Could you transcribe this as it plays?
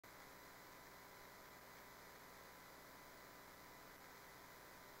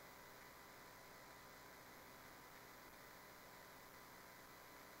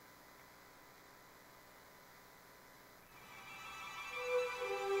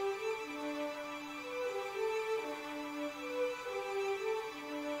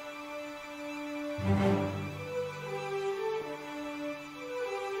Good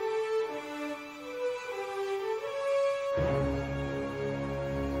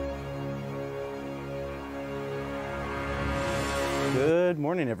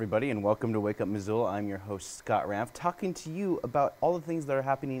morning, everybody, and welcome to Wake Up Missoula. I'm your host, Scott Ramf, talking to you about all the things that are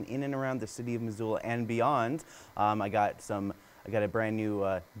happening in and around the city of Missoula and beyond. I got a brand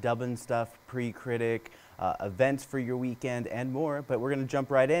new dubbing stuff, pre-critic, events for your weekend, and more. But we're going to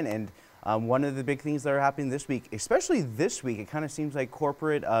jump right in. And one of the big things that are happening this week, especially this week, it kind of seems like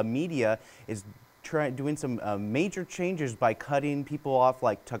corporate media is doing some major changes by cutting people off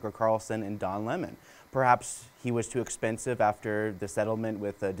like Tucker Carlson and Don Lemon. Perhaps he was too expensive after the settlement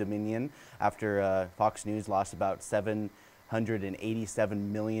with Dominion, after Fox News lost about $787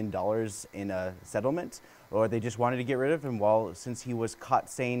 million in a settlement, or they just wanted to get rid of him. Well, since he was caught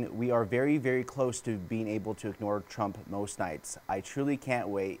saying, "We are very, very close to being able to ignore Trump most nights. I truly can't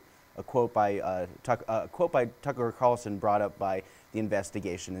wait." A quote by Tucker Carlson brought up by the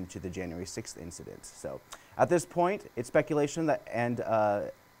investigation into the January 6th incident. So at this point, it's speculation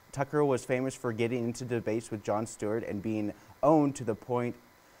that Tucker was famous for getting into debates with Jon Stewart and being owned to the point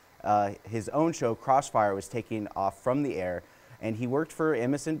his own show, Crossfire, was taking off from the air. And he worked for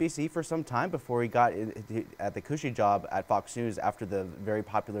MSNBC for some time before he got at the cushy job at Fox News after the very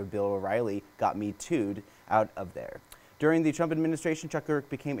popular Bill O'Reilly got Me Too'd out of there. During the Trump administration, Tucker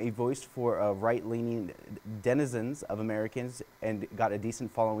became a voice for right-leaning denizens of Americans and got a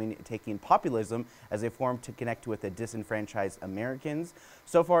decent following, taking populism as a form to connect with the disenfranchised Americans.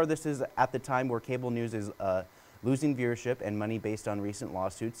 So far, this is at the time where cable news is losing viewership and money based on recent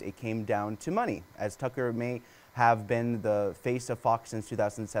lawsuits. It came down to money. As Tucker may have been the face of Fox since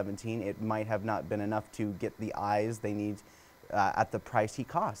 2017, it might have not been enough to get the eyes they need at the price he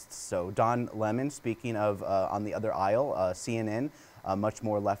costs. So Don Lemon, speaking of on the other aisle, CNN, much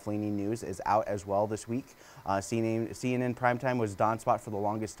more left-leaning news, is out as well this week. CNN primetime was Don's spot for the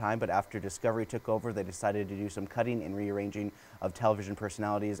longest time, but after Discovery took over, they decided to do some cutting and rearranging of television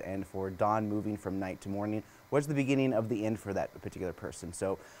personalities, and for Don moving from night to morning was the beginning of the end for that particular person.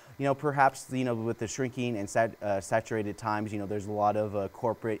 So, you know, perhaps, you know, with the shrinking and saturated times, you know, there's a lot of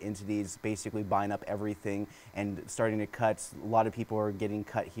corporate entities basically buying up everything and starting to cut. A lot of people are getting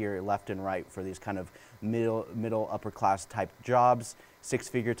cut here left and right for these kind of middle upper class type jobs,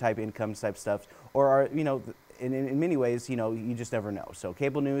 six-figure type income type stuff, or are, you know, in many ways, you know, you just never know. So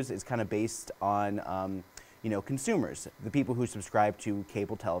cable news is kind of based on you know, consumers, the people who subscribe to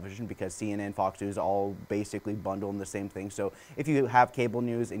cable television, because CNN, Fox News all basically bundle in the same thing. So if you have cable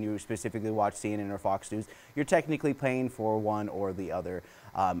news and you specifically watch CNN or Fox News, you're technically paying for one or the other.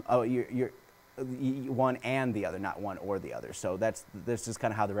 You're one and the other, not one or the other. So this is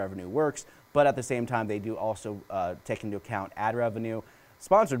kind of how the revenue works. But at the same time, they do also take into account ad revenue,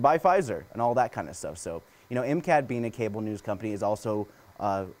 sponsored by Pfizer, and all that kind of stuff. So, you know, MCAT, being a cable news company, is also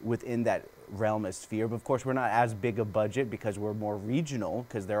within that realm as sphere. But of course, we're not as big a budget because we're more regional,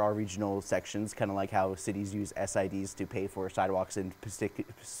 because there are regional sections, kind of like how cities use SIDs to pay for sidewalks in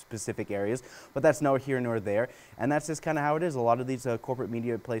specific areas. But that's nor here nor there. And that's just kind of how it is. A lot of these corporate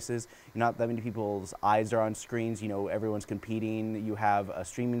media places, not that many people's eyes are on screens. You know, everyone's competing. You have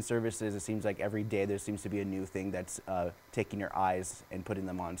streaming services. It seems like every day there seems to be a new thing that's taking your eyes and putting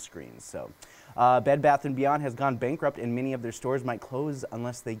them on screens. So Bed Bath & Beyond has gone bankrupt, and many of their stores might close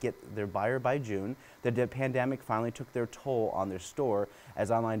unless they get their buyer by June. The pandemic finally took their toll on their store,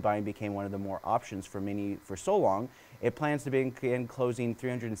 as online buying became one of the more options for many for so long. It plans to begin closing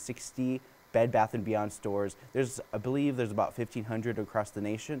 360 Bed Bath & Beyond stores. I believe there's about 1,500 across the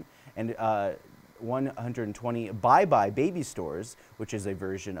nation, and 120 Bye Baby stores, which is a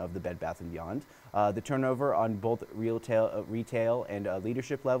version of the Bed Bath & Beyond. The turnover on both retail and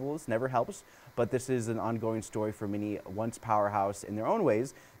leadership levels never helps, but this is an ongoing story for many once powerhouse in their own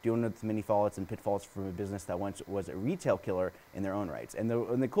ways, dealing with many faults and pitfalls from a business that once was a retail killer in their own rights. And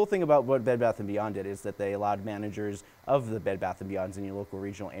the cool thing about what Bed Bath & Beyond did is that they allowed managers of the Bed Bath & Beyonds in your local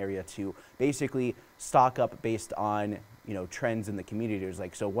regional area to basically stock up based on, you know, trends in the community. There's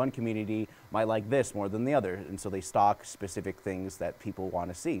like, so one community might like this more than the other, and so they stock specific things that people want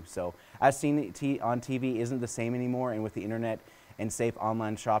to see. So as seen on TV isn't the same anymore, and with the internet and safe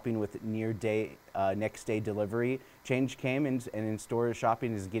online shopping with next day delivery, change came, and in-store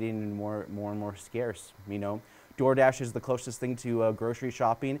shopping is getting more and more scarce. You know, DoorDash is the closest thing to grocery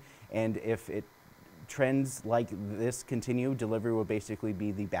shopping, and if it trends like this continue, delivery will basically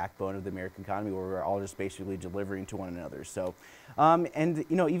be the backbone of the American economy, where we're all just basically delivering to one another. So, and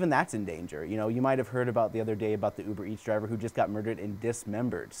even that's in danger. You might have heard about the other day about the Uber Eats driver who just got murdered and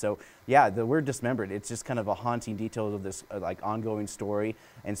dismembered. So yeah, the word dismembered, it's just kind of a haunting detail of this like ongoing story.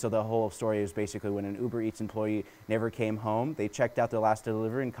 And so the whole story is basically when an Uber Eats employee never came home, they checked out their last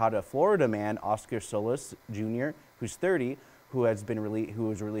delivery and caught a Florida man, Oscar Solis Jr., who's 30, who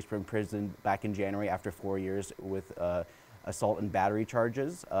was released from prison back in January after 4 years with assault and battery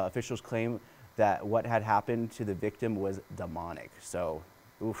charges. Officials claim that what had happened to the victim was demonic. So,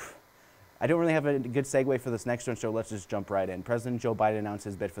 oof. I don't really have a good segue for this next one, so let's just jump right in. President Joe Biden announced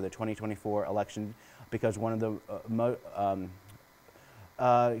his bid for the 2024 election because one of the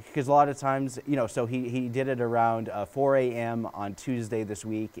because a lot of times, so he did it around 4 a.m. on Tuesday this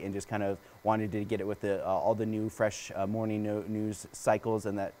week, and just kind of wanted to get it with all the new, fresh morning news cycles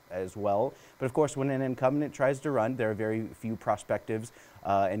and that as well. But of course, when an incumbent tries to run, there are very few prospectives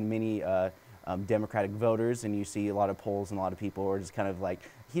and many Democratic voters, and you see a lot of polls and a lot of people are just kind of like,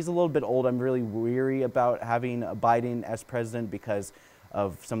 he's a little bit old. I'm really weary about having Biden as president because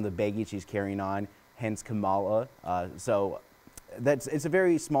of some of the baggage he's carrying on, hence Kamala. It's a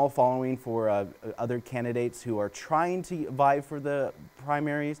very small following for other candidates who are trying to vie for the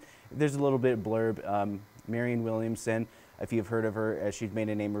primaries. There's a little bit blurb. Marianne Williamson, if you've heard of her, she's made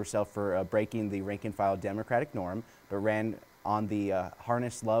a name of herself for breaking the rank and file Democratic norm, but ran on the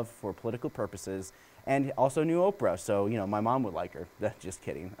harness love for political purposes, and also knew Oprah. So, my mom would like her. Just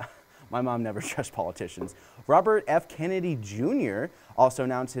kidding. My mom never trusts politicians. Robert F. Kennedy Jr. also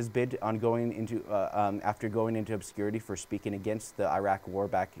announced his bid on going into after going into obscurity for speaking against the Iraq war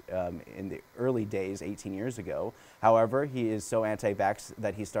back in the early days, 18 years ago. However, he is so anti-vax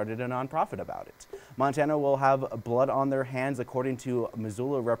that he started a nonprofit about it. Montana will have blood on their hands, according to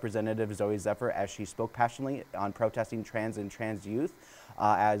Missoula Representative Zoe Zephyr, as she spoke passionately on protesting trans and trans youth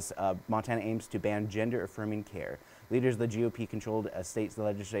as Montana aims to ban gender-affirming care. Leaders of the GOP-controlled state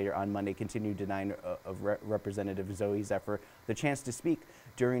legislature on Monday continued denying Representative Zoe Zephyr the chance to speak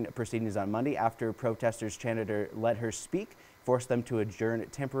during proceedings on Monday after protesters chanted her "Let her speak," forced them to adjourn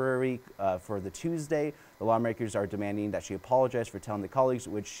temporarily for the Tuesday. The lawmakers are demanding that she apologize for telling the colleagues,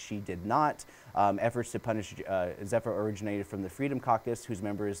 which she did not. Efforts to punish Zephyr originated from the Freedom Caucus, whose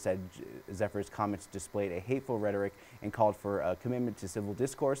members said Zephyr's comments displayed a hateful rhetoric and called for a commitment to civil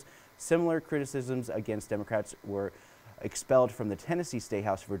discourse. Similar criticisms against Democrats were expelled from the Tennessee State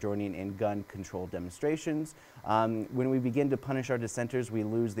House for joining in gun control demonstrations. When we begin to punish our dissenters, we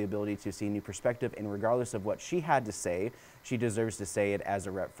lose the ability to see a new perspective, and regardless of what she had to say, she deserves to say it as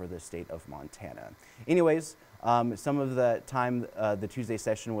a rep for the state of Montana. Anyways, some of the time the Tuesday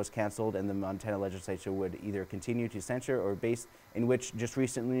session was canceled, and the Montana legislature would either continue to censor or based in which just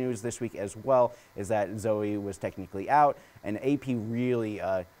recent news this week as well is that Zoe was technically out, and AP really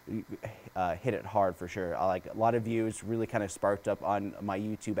hit it hard for sure. Like a lot of views really kind of sparked up on my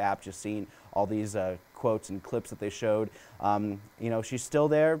YouTube app, just seeing all these quotes and clips that they showed. She's still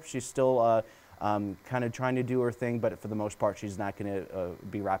there. She's still kind of trying to do her thing, but for the most part, she's not going to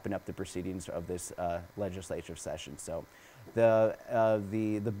be wrapping up the proceedings of this legislative session. So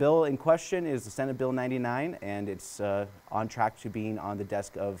the bill in question is the Senate Bill 99, and it's on track to being on the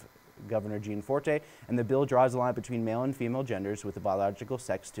desk of Governor Gianforte, and the bill draws a line between male and female genders with the biological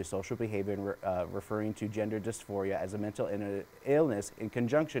sex to social behavior and referring to gender dysphoria as a mental illness in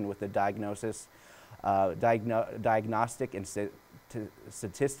conjunction with the Diagnostic and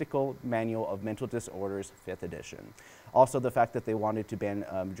Statistical Manual of Mental Disorders, 5th edition. Also, the fact that they wanted to ban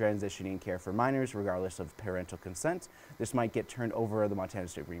transitioning care for minors regardless of parental consent. This might get turned over to the Montana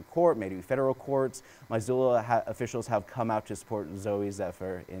Supreme Court, maybe federal courts. Missoula officials have come out to support Zoe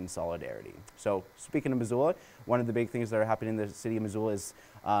Zephyr in solidarity. So speaking of Missoula, one of the big things that are happening in the city of Missoula is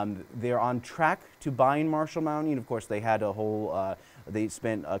they're on track to buying Marshall Mountain. Of course, they had a whole, they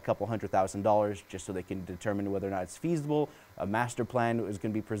spent a couple $100,000 just so they can determine whether or not it's feasible. A master plan is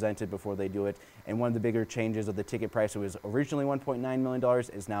going to be presented before they do it. And one of the bigger changes of the ticket price, it was originally $1.9 million,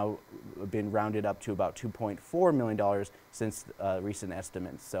 is now been rounded up to about $2.4 million since recent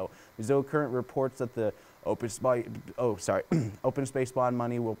estimates. So Missoula Current reports that the open space bond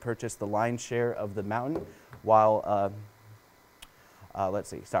money will purchase the lion's share of the mountain, while let's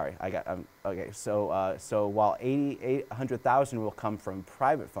see. Sorry, I got okay. So while $800,000 will come from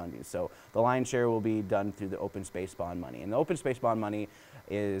private funding, so the lion's share will be done through the open space bond money. And the open space bond money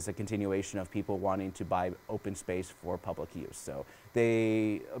is a continuation of people wanting to buy open space for public use. So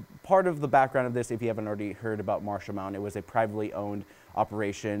part of the background of this, if you haven't already heard about Marshall Mountain, it was a privately owned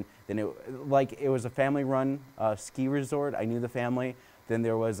operation. Then it was a family-run ski resort. I knew the family. Then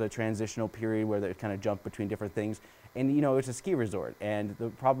there was a transitional period where they kind of jumped between different things. And you know, it's a ski resort, and the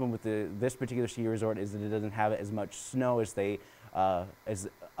problem with this particular ski resort is that it doesn't have as much snow as as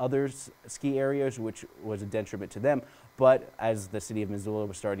other ski areas, which was a detriment to them. But as the city of Missoula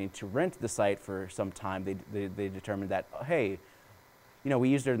was starting to rent the site for some time, they determined that, hey, you know, we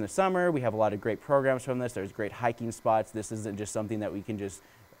used it in the summer. We have a lot of great programs from this. There's great hiking spots. This isn't just something that we can just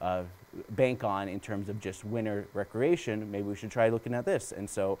bank on in terms of just winter recreation. Maybe we should try looking at this. And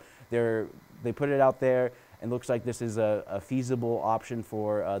so they put it out there, and looks like this is a feasible option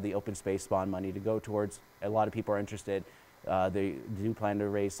for the open space bond money to go towards. A lot of people are interested. They do plan to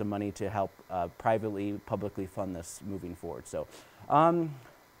raise some money to help publicly fund this moving forward. So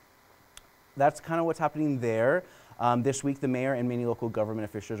that's kind of what's happening there. This week, the mayor and many local government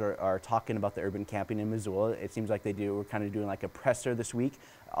officials are talking about the urban camping in Missoula. It seems like we're kind of doing like a presser this week.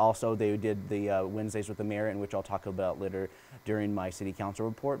 Also, they did the Wednesdays with the mayor, in which I'll talk about later during my city council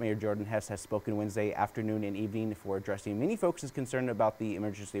report. Mayor Jordan Hess has spoken Wednesday afternoon and evening for addressing many folks' concern about the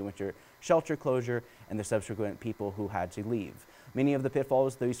emergency winter shelter closure and the subsequent people who had to leave. Many of the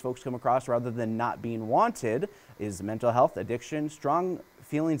pitfalls these folks come across, rather than not being wanted, is mental health, addiction, strong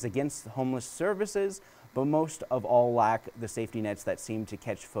feelings against homeless services, but most of all lack the safety nets that seem to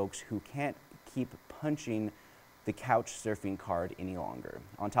catch folks who can't keep punching the couch surfing card any longer.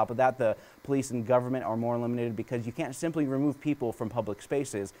 On top of that, the police and government are more limited because you can't simply remove people from public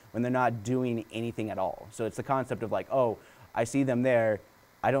spaces when they're not doing anything at all. So it's the concept of like, oh, I see them there,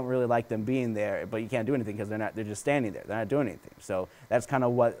 I don't really like them being there, but you can't do anything because they're just standing there, they're not doing anything. So that's kind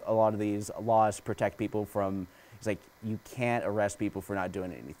of what a lot of these laws protect people from. It's like you can't arrest people for not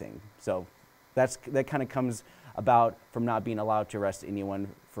doing anything. So that kind of comes about from not being allowed to arrest anyone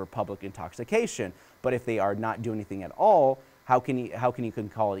for public intoxication. But if they are not doing anything at all, how can you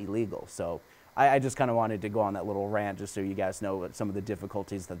call it illegal? So I just kind of wanted to go on that little rant just so you guys know what some of the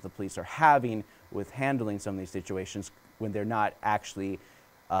difficulties that the police are having with handling some of these situations when they're not actually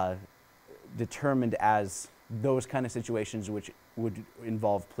determined as those kind of situations which would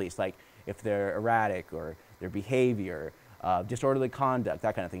involve police, like if they're erratic or their behavior, disorderly conduct,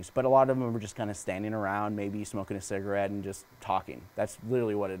 that kind of things. But a lot of them are just kind of standing around, maybe smoking a cigarette and just talking. That's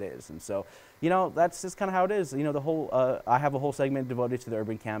literally what it is. And so, you know, that's just kind of how it is. You know, the whole, I have a whole segment devoted to the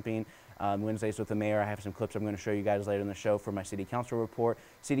urban camping. Wednesdays with the mayor. I have some clips I'm going to show you guys later in the show for my city council report.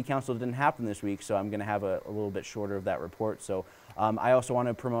 City council didn't happen this week, so I'm going to have a little bit shorter of that report. So I also want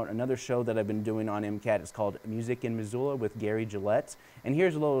to promote another show that I've been doing on MCAT. It's called Music in Missoula with Gary Gillette. And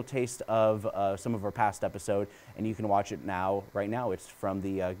here's a little taste of some of our past episode, and you can watch it now, right now. It's from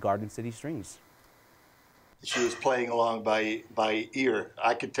the Garden City Strings. She was playing along by ear.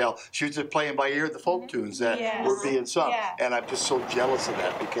 I could tell she was just playing by ear the folk tunes that were being sung, and I'm just so jealous of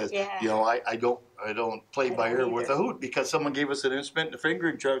that because you know I don't play by ear with a hoot because someone gave us an instrument and a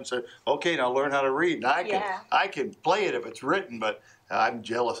fingering chart and said, okay, now learn how to read. Now I can play it if it's written, but I'm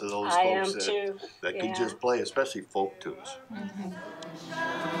jealous of those folks that can just play, especially folk tunes.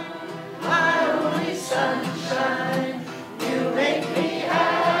 My only sunshine, you make me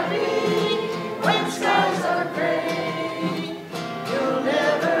happy when skies are gray. You'll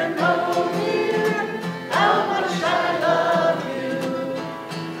never know, dear, how much I love you.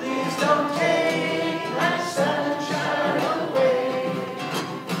 Please don't take my sunshine away.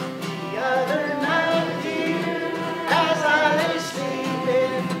 The other night, dear, as I lay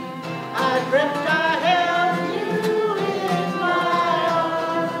sleeping, I dreamt I held you in my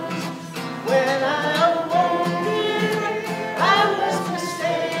arms. When I awoke, dear, I was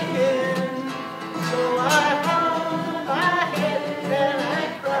mistaken. So I hung my head and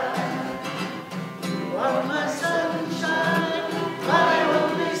I cried. You are my sunshine, my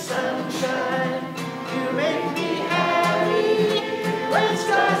only sunshine. You make me happy when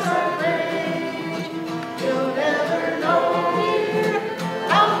skies are gray. You'll never know, dear,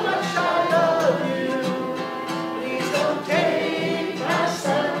 how much I love you. Please don't take my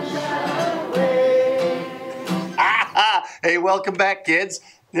sunshine away. Hey, welcome back, kids.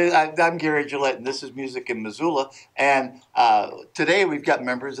 I'm Gary Gillette, and this is Music in Missoula. And today we've got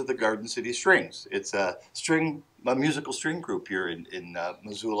members of the Garden City Strings. It's a musical string group here in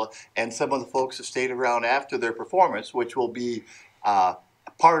Missoula. And some of the folks have stayed around after their performance, which will be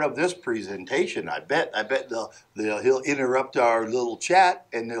part of this presentation. I bet he'll interrupt our little chat,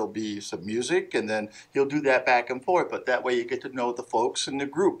 and there'll be some music, and then he'll do that back and forth. But that way you get to know the folks in the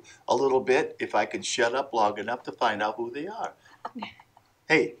group a little bit, if I can shut up long enough to find out who they are.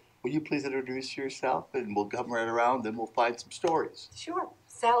 Hey, will you please introduce yourself, and we'll come right around, then we'll find some stories. Sure.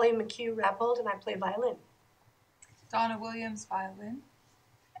 Sally McHugh-Rappold, and I play violin. Donna Williams, violin.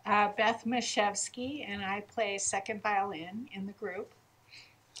 Beth Mashevsky, and I play second violin in the group.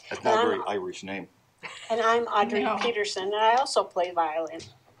 That's not a very Irish name. And I'm Audrey No. Peterson, and I also play violin.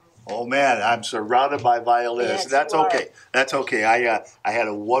 Oh man, I'm surrounded by violinists. Yes, That's you are. okay. That's okay. I had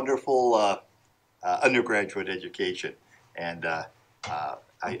a wonderful undergraduate education, and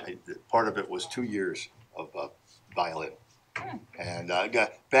part of it was 2 years of violin. And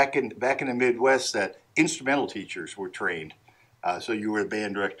got back in the Midwest, that instrumental teachers were trained. So you were a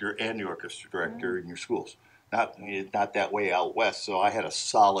band director and the orchestra director in your schools. Not that way out west. So I had a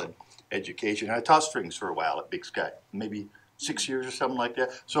solid education. I taught strings for a while at Big Sky, maybe 6 years or something like that.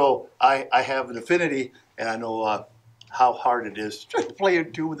 So I have an affinity, and I know how hard it is to try to play a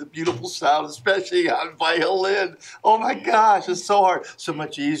tune with a beautiful sound, especially on violin. Oh my gosh, it's so hard. So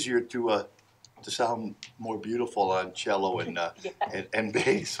much easier to sound more beautiful on cello and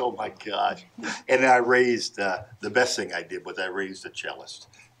bass. Oh my gosh! And I raised the best thing I did was I raised a cellist,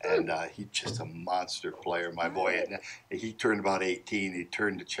 and he's just a monster player, my boy. And he turned about 18. He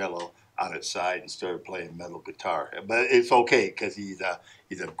turned the cello on its side and started playing metal guitar. But it's okay because he's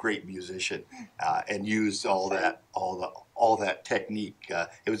a great musician and used all that technique.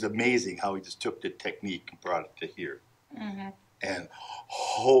 It was amazing how he just took the technique and brought it to here. And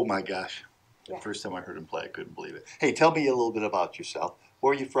oh my gosh. The first time I heard him play, I couldn't believe it. Hey, tell me a little bit about yourself.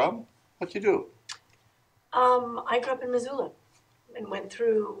 Where are you from? What you do? I grew up in Missoula and went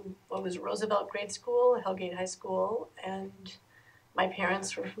through what was Roosevelt Grade School, Hellgate High School, and my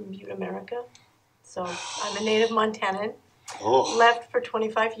parents were from Butte, America. So I'm a native Montanan. Oh. Left for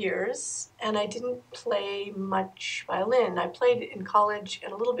 25 years, and I didn't play much violin. I played in college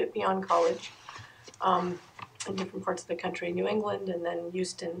and a little bit beyond college in different parts of the country, New England and then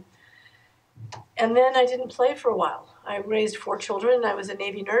Houston. And then I didn't play for a while. I raised 4 children. I was a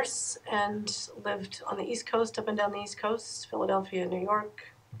Navy nurse and lived on the East Coast, up and down the East Coast, Philadelphia, New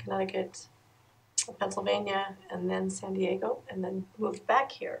York, Connecticut, Pennsylvania, and then San Diego, and then moved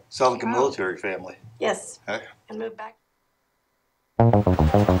back here. Sound like a military family. Yes, Huh? and moved back.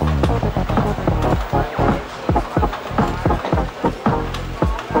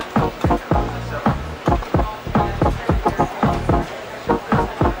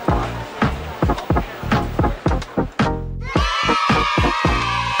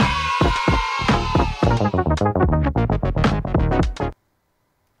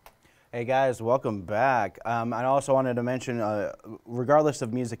 Hey guys, welcome back. I also wanted to mention, regardless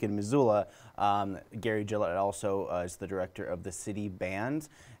of music in Missoula, Gary Gillett also is the director of the City Band,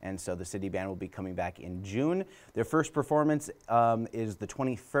 and so the City Band will be coming back in June. Their first performance is the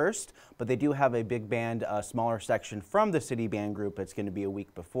 21st, but they do have a big band, a smaller section from the City Band group. It's going to be a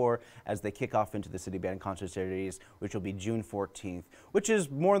week before as they kick off into the City Band concert series, which will be June 14th, which is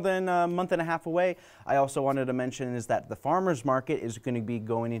more than a month and a half away. I also wanted to mention is that the Farmers Market is going to be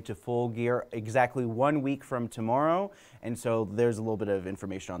going into full gear exactly 1 week from tomorrow, and so there's a little bit of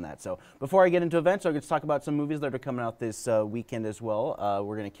information on that. So before I get into events, I'm going to talk about some movies that are coming out this weekend as well.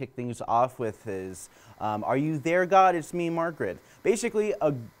 We're going to kick things off with his Are You There, God? It's Me, Margaret. Basically,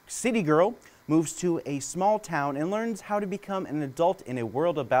 a city girl moves to a small town and learns how to become an adult in a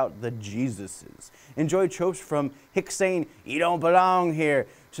world about the Jesuses. Enjoy tropes from Hick saying, "You don't belong here,"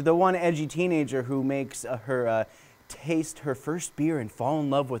 to the one edgy teenager who makes her taste her first beer and fall in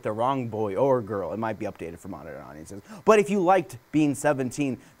love with the wrong boy or girl. It might be updated for modern audiences. But if you liked being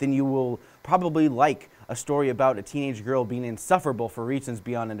 17, then you will probably like a story about a teenage girl being insufferable for reasons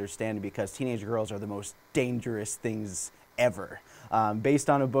beyond understanding, because teenage girls are the most dangerous things ever. Based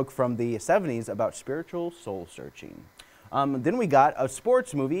on a book from the 70s about spiritual soul searching. Then we got a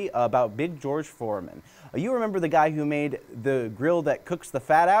sports movie about Big George Foreman. You remember the guy who made the grill that cooks the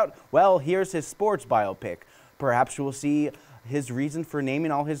fat out? Well, here's his sports biopic. Perhaps we'll see his reason for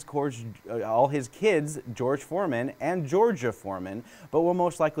naming all his kids George Foreman and Georgia Foreman, but we'll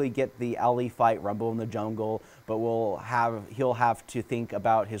most likely get the alley fight, Rumble in the Jungle, but he'll have to think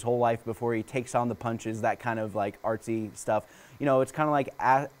about his whole life before he takes on the punches, that kind of like artsy stuff. You know, it's kind of like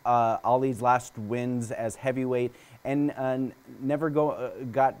Ali's last wins as heavyweight, and never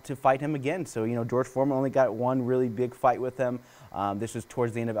got to fight him again. So, you know, George Foreman only got one really big fight with him. This was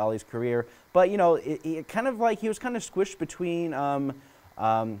towards the end of Ali's career. But, you know, it kind of like he was kind of squished between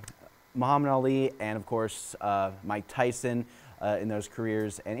Muhammad Ali and, of course, Mike Tyson in those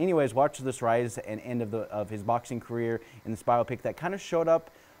careers. And anyways, watch this rise and end of his boxing career in this biopic that kind of showed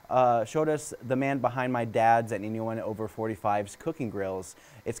us the man behind my dad's and anyone over 45's cooking grills.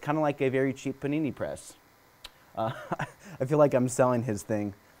 It's kind of like a very cheap panini press. I feel like I'm selling his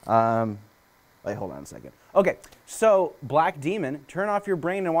thing. Wait, hold on a second. Okay, so Black Demon, turn off your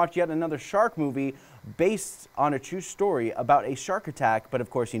brain and watch yet another shark movie based on a true story about a shark attack. But of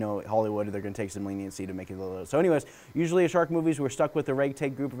course, you know, Hollywood, they're going to take some leniency to make it a little. So anyways, usually a shark movies, we're stuck with a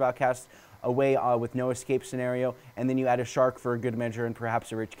ragtag group of outcasts away with no escape scenario, and then you add a shark for a good measure and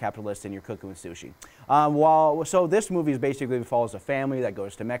perhaps a rich capitalist and you're cooking with sushi. So this movie is basically follows a family that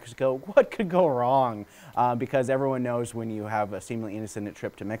goes to Mexico. What could go wrong? Because everyone knows when you have a seemingly innocent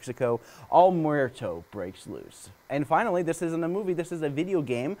trip to Mexico, all muerto breaks loose. And finally, this isn't a movie, this is a video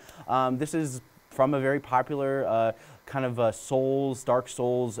game. This is from a very popular kind of Souls, Dark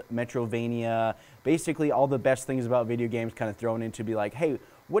Souls, Metrovania, basically all the best things about video games kind of thrown into be like, hey,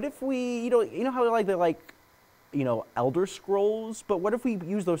 what if we, you know how like they're like, you know, Elder Scrolls, but what if we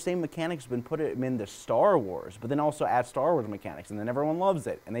use those same mechanics and put them into Star Wars, but then also add Star Wars mechanics, and then everyone loves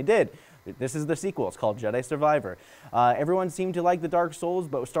it, and they did. This is the sequel, it's called Jedi Survivor. Everyone seemed to like the Dark Souls,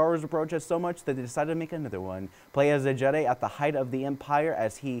 but Star Wars approached us so much that they decided to make another one. Play as a Jedi at the height of the Empire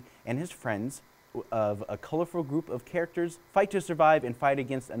as he and his friends of a colorful group of characters fight to survive and fight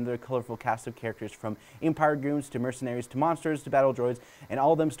against another colorful cast of characters, from Empire goons to mercenaries to monsters to battle droids, and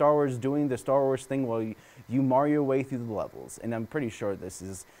all of them Star Wars doing the Star Wars thing while you Mario your way through the levels. And I'm pretty sure this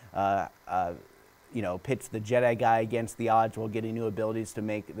is, you know, pits the Jedi guy against the odds while getting new abilities to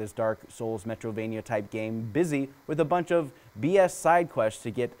make this Dark Souls Metrovania type game busy with a bunch of BS side quests to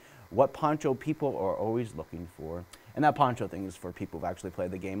get what poncho people are always looking for. And that poncho thing is for people who've actually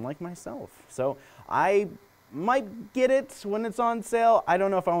played the game like myself. So I might get it when it's on sale. I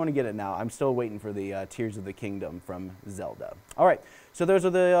don't know if I want to get it now. I'm still waiting for the Tears of the Kingdom from Zelda. All right, so those are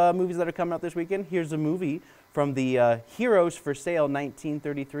the movies that are coming out this weekend. Here's a movie from the Heroes for Sale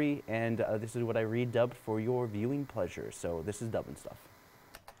 1933, and this is what I redubbed for your viewing pleasure. So this is dubbing stuff.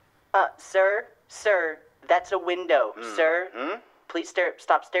 Sir, that's a window. Sir, please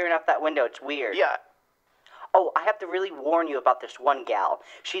stop staring out that window. It's weird. Yeah. Oh, I have to really warn you about this one gal.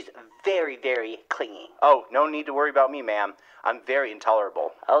 She's very, very clingy. Oh, no need to worry about me, ma'am. I'm very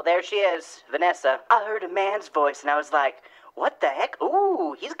intolerable. Oh, there she is, Vanessa. I heard a man's voice and I was like, what the heck?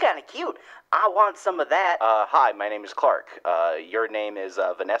 Ooh, he's kind of cute. I want some of that. Hi, my name is Clark. Your name is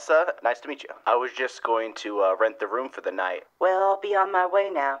Vanessa. Nice to meet you. I was just going to rent the room for the night. Well, I'll be on my way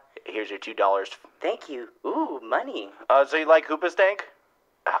now. Here's your $2. Thank you. Ooh, money. So you like Hoopastank?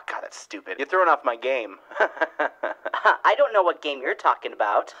 Oh, God, that's stupid. You're throwing off my game. I don't know what game you're talking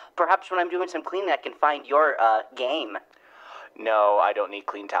about. Perhaps when I'm doing some cleaning, I can find your, game. No, I don't need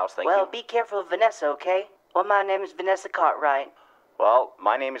clean towels, thank you. Well, be careful of Vanessa, okay? Well, my name is Vanessa Cartwright. Well,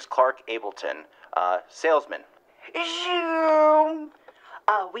 my name is Clark Ableton, salesman. Zoom!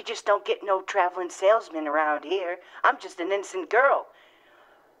 We just don't get no traveling salesmen around here. I'm just an innocent girl.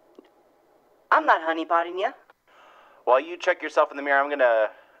 I'm not honeypotting you. While you check yourself in the mirror, I'm gonna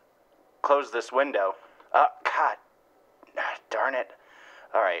close this window. God. Darn it.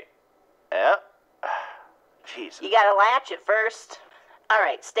 Alright. Yep. Jeez. You gotta latch it first.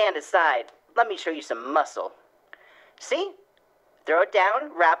 Alright, stand aside. Let me show you some muscle. See? Throw it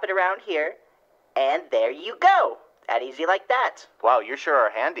down, wrap it around here, and there you go. That easy like that. Wow, you sure are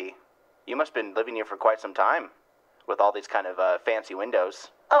handy. You must have been living here for quite some time, with all these kind of fancy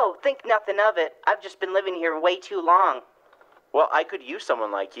windows. Oh, think nothing of it. I've just been living here way too long. Well, I could use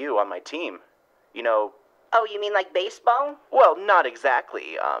someone like you on my team. You know... Oh, you mean like baseball? Well, not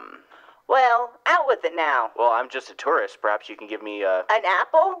exactly, Well, out with it now. Well, I'm just a tourist. Perhaps you can give me An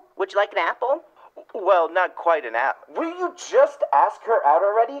apple? Would you like an apple? Well, not quite an app. Will you just ask her out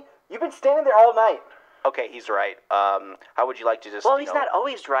already? You've been standing there all night. Okay, he's right. How would you like to just, Well, he's not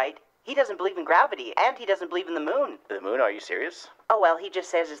always right. He doesn't believe in gravity, and he doesn't believe in the moon. The moon? Are you serious? Oh, well, he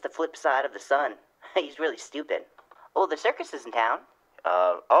just says it's the flip side of the sun. He's really stupid. Oh, the circus is in town.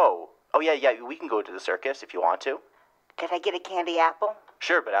 Oh, yeah, we can go to the circus if you want to. Can I get a candy apple?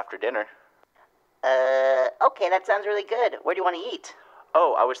 Sure, but after dinner. Okay, that sounds really good. Where do you want to eat?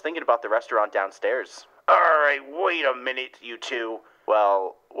 Oh, I was thinking about the restaurant downstairs. Alright, wait a minute, you two.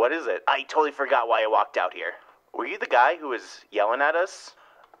 Well, what is it? I totally forgot why I walked out here. Were you the guy who was yelling at us?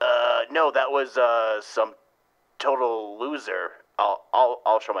 No, that was, some total loser.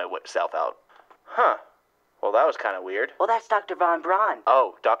 I'll show myself out. Huh. Well, that was kind of weird. Well, that's Dr. Von Braun.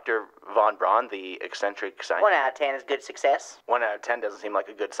 Oh, Dr. Von Braun, the eccentric scientist. 1 out of 10 is good success. 1 out of 10 doesn't seem like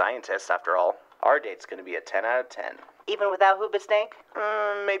a good scientist, after all. Our date's gonna be a 10 out of 10. Even without Hoobastank?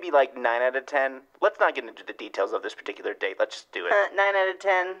 Maybe like 9 out of 10. Let's not get into the details of this particular date. Let's just do it. 9 out of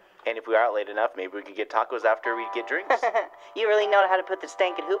 10. And if we are out late enough, maybe we could get tacos after we get drinks. You really know how to put the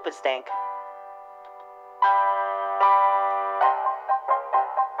stank in Hoobastank.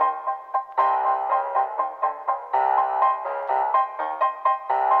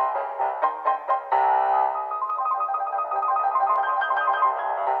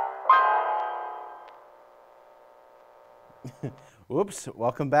 Whoops,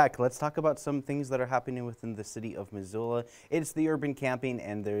 welcome back. Let's talk about some things that are happening within the city of Missoula. It's the Urban Camping,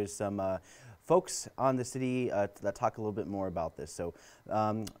 and there's some folks on the city that talk a little bit more about this. So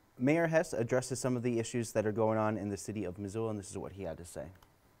Mayor Hess addresses some of the issues that are going on in the city of Missoula, and this is what he had to say.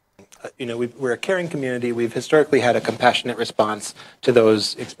 We're a caring community. We've historically had a compassionate response to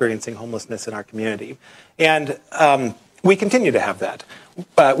those experiencing homelessness in our community. And we continue to have that.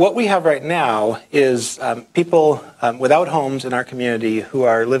 But what we have right now is people without homes in our community who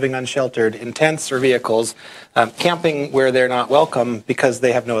are living unsheltered in tents or vehicles, camping where they're not welcome because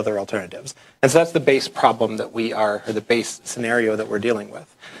they have no other alternatives. And so that's the base problem that we are, or the base scenario that we're dealing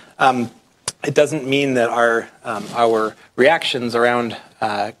with. It doesn't mean that our reactions around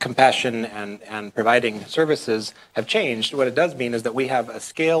compassion and providing services have changed. What it does mean is that we have a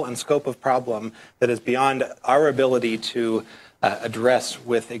scale and scope of problem that is beyond our ability to address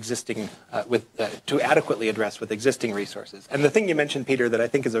with existing, to adequately address with existing resources. And the thing you mentioned, Peter, that I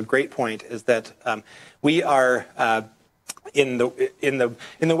think is a great point is that we are in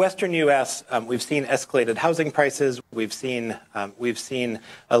the western U.S., we've seen escalated housing prices. We've seen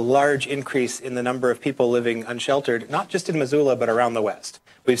a large increase in the number of people living unsheltered, not just in Missoula but around the West.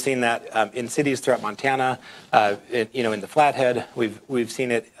 We've seen that in cities throughout Montana, in the Flathead. We've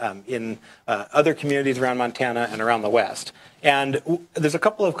seen it in other communities around Montana and around the West. And there's a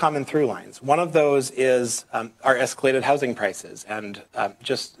couple of common through lines. One of those is our escalated housing prices and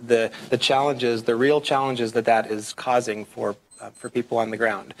just the challenges, the real challenges that is causing for people on the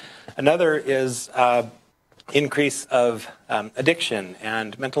ground. Another is increase of addiction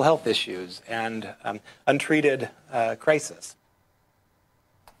and mental health issues and untreated crisis.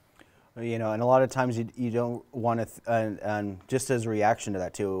 You know, and a lot of times you don't want to, and just as a reaction to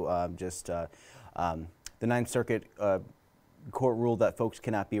that too, the Ninth Circuit court ruled that folks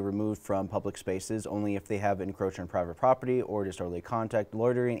cannot be removed from public spaces only if they have encroached on private property or disorderly conduct.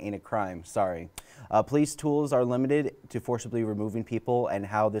 Loitering ain't a crime, sorry. Police tools are limited to forcibly removing people, and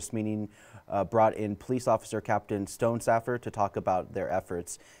how this meeting brought in police officer Captain Stonestaffer to talk about their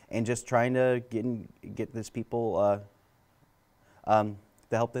efforts and just trying to get these people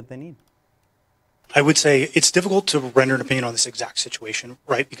the help that they need. I would say it's difficult to render an opinion on this exact situation,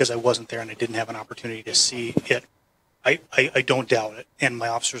 right? Because I wasn't there and I didn't have an opportunity to see it. I don't doubt it. And my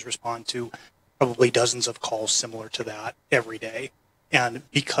officers respond to probably dozens of calls similar to that every day. And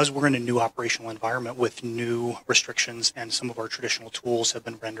because we're in a new operational environment with new restrictions and some of our traditional tools have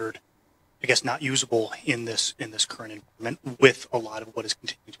been rendered, I guess, not usable in this current environment with a lot of what is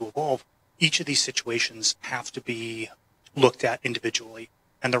continuing to evolve, each of these situations have to be looked at individually.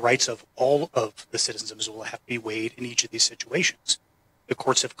 And the rights of all of the citizens of Missoula have to be weighed in each of these situations. The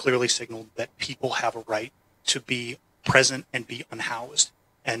courts have clearly signaled that people have a right to be present and be unhoused.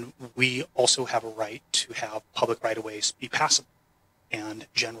 And we also have a right to have public right-of-ways be passable and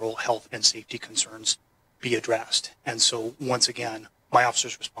general health and safety concerns be addressed. And so once again, my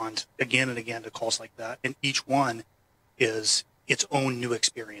officers respond again and again to calls like that. And each one is its own new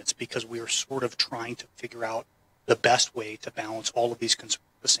experience because we are sort of trying to figure out the best way to balance all of these concerns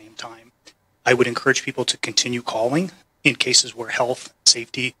at the same time. I would encourage people to continue calling in cases where health,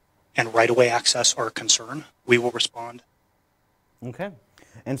 safety, and right-of-way access are a concern. We will respond. Okay.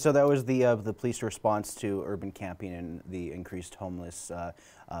 And so that was the police response to urban camping and the increased homeless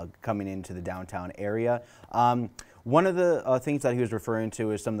coming into the downtown area. One of the things that he was referring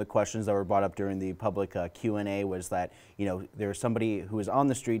to is some of the questions that were brought up during the public Q&A was that, you know, there was somebody who was on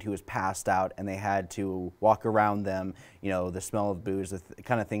the street who was passed out and they had to walk around them, you know, the smell of booze,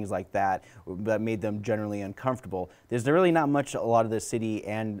 kind of things like that made them generally uncomfortable. There's really not much a lot of the city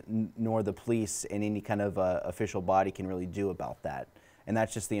and nor the police and any kind of official body can really do about that. And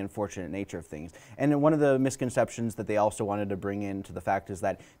that's just the unfortunate nature of things. And then one of the misconceptions that they also wanted to bring into the fact is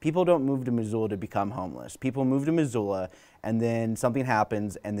that people don't move to Missoula to become homeless. People move to Missoula and then something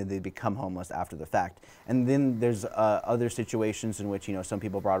happens and then they become homeless after the fact. And then there's other situations in which, you know, some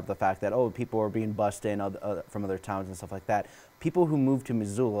people brought up the fact that, oh, people are being bussed in from other towns and stuff like that. People who move to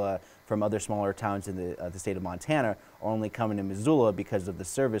Missoula from other smaller towns in the state of Montana are only coming to Missoula because of the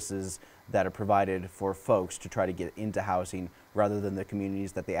services that are provided for folks to try to get into housing rather than the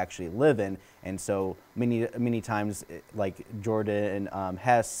communities that they actually live in. And so many times, like Jordan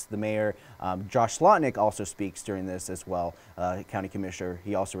Hess, the mayor, Josh Slotnick also speaks during this as well, county commissioner.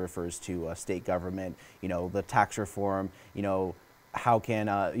 He also refers to state government, you know, the tax reform, you know, how can,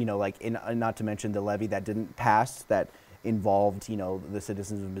 you know, like, not to mention the levy that didn't pass that involved, the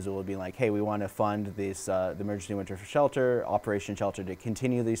citizens of Missoula being like, hey, we want to fund this, the emergency winter shelter, Operation Shelter, to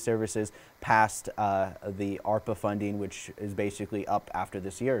continue these services past the ARPA funding, which is basically up after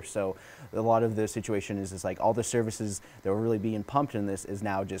this year. So a lot of the situation is like all the services that were really being pumped in this is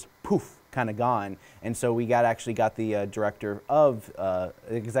now just poof, kind of gone. And so we actually got the executive director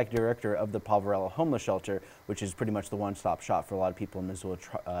of the Poverello Homeless Shelter, which is pretty much the one-stop shop for a lot of people in Missoula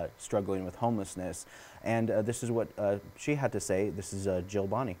struggling with homelessness. And this is what she had to say. This is Jill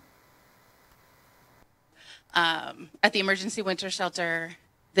Bonney. At the emergency winter shelter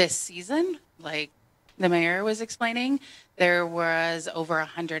this season, like the mayor was explaining, there was over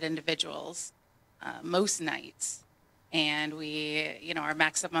 100 individuals most nights. And our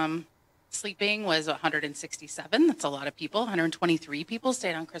maximum sleeping was 167. That's a lot of people. 123 people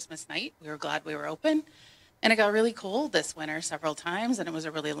stayed on Christmas night. We were glad we were open. And it got really cold this winter several times, and it was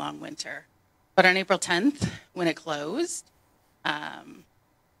a really long winter. But on April 10th, when it closed,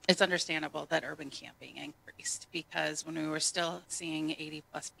 it's understandable that urban camping increased, because when we were still seeing 80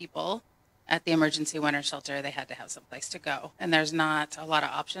 plus people at the emergency winter shelter, they had to have some place to go. And there's not a lot of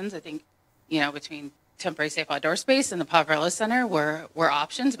options. I think, between temporary safe outdoor space and the Poverello Center were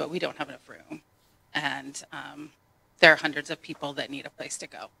options, but we don't have enough room. And there are hundreds of people that need a place to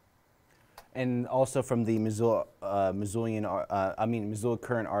go. And also from the Missoula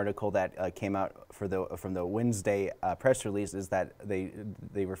Current article that came out from the Wednesday press release, is that they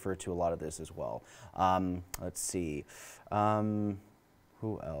refer to a lot of this as well. Let's see, who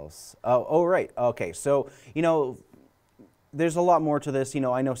else? Oh, right. Okay, so there's a lot more to this.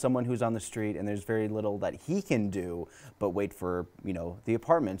 I know someone who's on the street and there's very little that he can do but wait for, the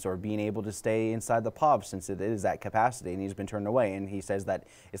apartments or being able to stay inside the POV, since it is at capacity, and he's been turned away. And he says that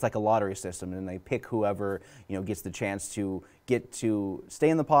it's like a lottery system, and they pick whoever, gets the chance to get to stay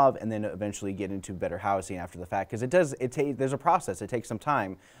in the POV and then eventually get into better housing after the fact. Because there's a process. It takes some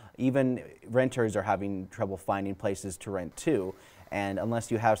time. Even renters are having trouble finding places to rent too. And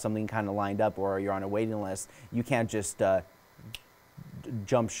unless you have something kind of lined up or you're on a waiting list, you can't just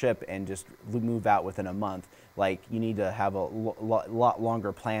jump ship and just move out within a month. Like, you need to have a lot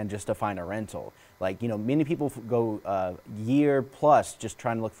longer plan just to find a rental. Like, many people go year plus just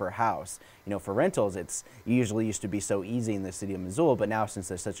trying to look for a house. For rentals, it usually used to be so easy in the city of Missoula, but now since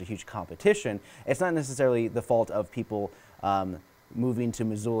there's such a huge competition, it's not necessarily the fault of people moving to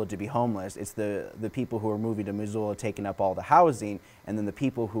Missoula to be homeless. It's the people who are moving to Missoula taking up all the housing, and then the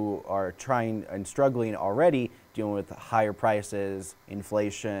people who are trying and struggling already, dealing with higher prices,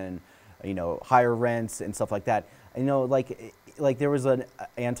 inflation, higher rents and stuff like that. Like there was an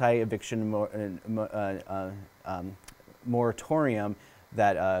anti-eviction moratorium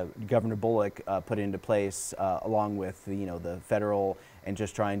that Governor Bullock put into place along with the federal, and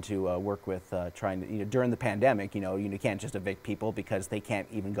just trying to work with during the pandemic. You can't just evict people because they can't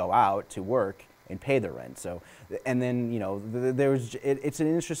even go out to work and pay the rent. So, and then it's an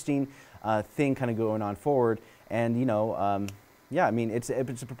interesting thing kind of going on forward, and yeah, I mean it's a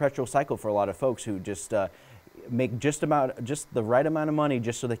perpetual cycle for a lot of folks who just make just the right amount of money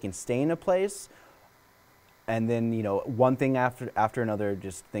just so they can stay in a place. And then, one thing after another,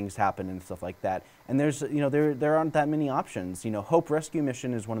 just things happen and stuff like that. And there's, there aren't that many options. Hope Rescue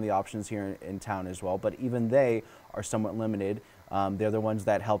Mission is one of the options here in town as well, but even they are somewhat limited. They're the ones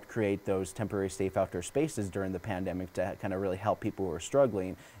that helped create those temporary safe outdoor spaces during the pandemic to kind of really help people who are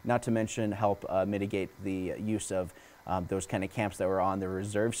struggling, not to mention help mitigate the use of those kind of camps that were on the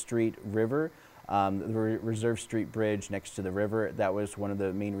Reserve Street River. The Reserve Street Bridge next to the river, that was one of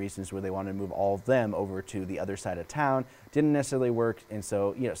the main reasons where they wanted to move all of them over to the other side of town. Didn't necessarily work, and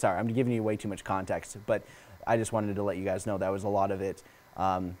so, sorry, I'm giving you way too much context, but I just wanted to let you guys know that was a lot of it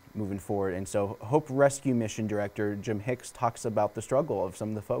moving forward. And so Hope Rescue Mission Director Jim Hicks talks about the struggle of some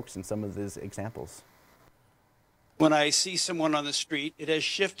of the folks and some of his examples. When I see someone on the street, it has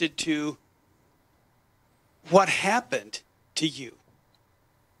shifted to what happened to you.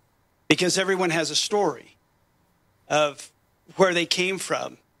 Because everyone has a story of where they came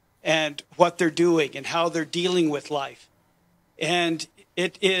from and what they're doing and how they're dealing with life. And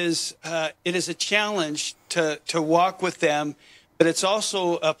it is a challenge to walk with them, but it's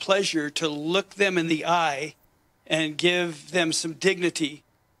also a pleasure to look them in the eye and give them some dignity,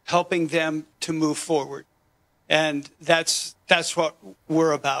 helping them to move forward. And that's what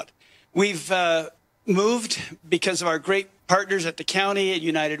we're about. We've moved because of our great partners at the county, at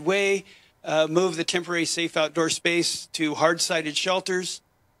United Way, moved the temporary safe outdoor space to hard-sided shelters.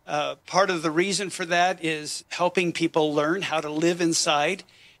 Part of the reason for that is helping people learn how to live inside,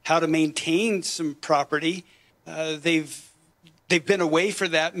 how to maintain some property. They've been away for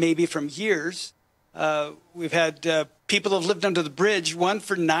that maybe from years. We've had people have lived under the bridge, one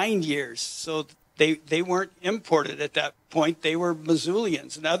for 9 years. So they weren't imported at that point. They were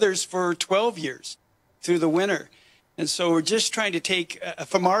Missoulians, and others for 12 years through the winter. And so we're just trying to take,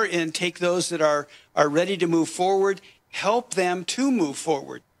 from our end, take those that are ready to move forward, help them to move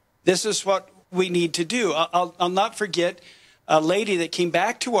forward. This is what we need to do. I'll not forget a lady that came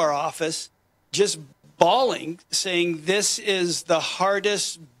back to our office just bawling, saying, this is the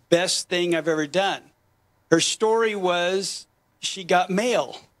hardest, best thing I've ever done. Her story was she got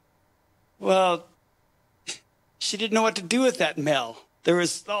mail. Well, she didn't know what to do with that mail. There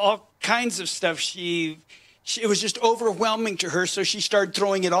was all kinds of stuff. It was just overwhelming to her, so she started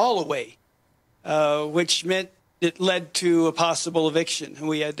throwing it all away, which meant it led to a possible eviction. And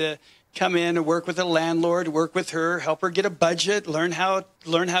we had to come in and work with the landlord, work with her, help her get a budget, learn how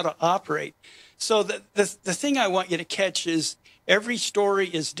to operate. So the thing I want you to catch is every story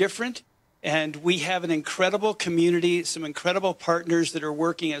is different, and we have an incredible community, some incredible partners that are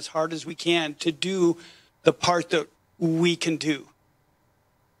working as hard as we can to do the part that we can do.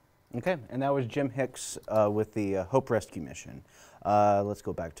 Okay, and that was Jim Hicks with the Hope Rescue Mission. Let's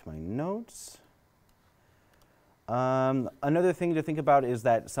go back to my notes. Another thing to think about is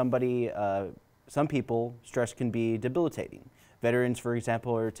that some people, stress can be debilitating. Veterans, for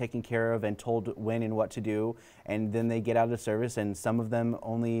example, are taken care of and told when and what to do, and then they get out of service, and some of them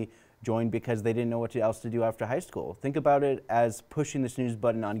only joined because they didn't know what else to do after high school. Think about it as pushing the snooze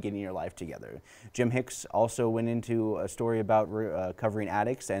button on getting your life together. Jim Hicks also went into a story about covering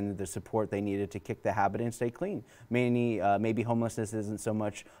addicts and the support they needed to kick the habit and stay clean. Maybe homelessness isn't so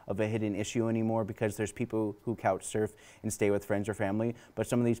much of a hidden issue anymore because there's people who couch surf and stay with friends or family, but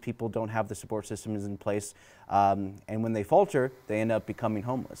some of these people don't have the support systems in place, and when they falter, they end up becoming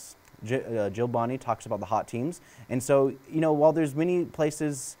homeless. Jill Bonney talks about the hot teams, and so, while there's many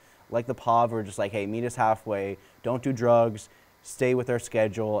places like the POV are just like, hey, meet us halfway, don't do drugs, stay with our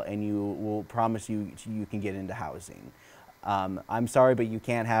schedule, and we'll promise you can get into housing. I'm sorry, but you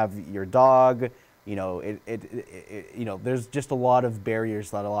can't have your dog. There's just a lot of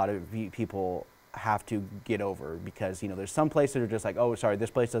barriers that a lot of people have to get over because, there's some places that are just like, oh, sorry, this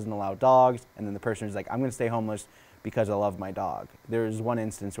place doesn't allow dogs, and then the person is like, I'm going to stay homeless because I love my dog. There's one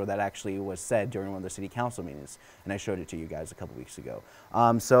instance where that actually was said during one of the city council meetings, and I showed it to you guys a couple weeks ago.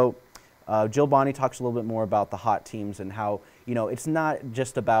 Jill Bonney talks a little bit more about the hot teams and how, it's not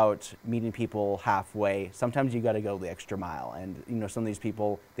just about meeting people halfway. Sometimes you got to go the extra mile, and, some of these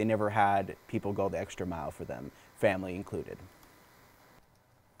people, they never had people go the extra mile for them, family included.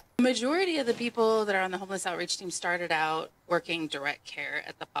 The majority of the people that are on the homeless outreach team started out working direct care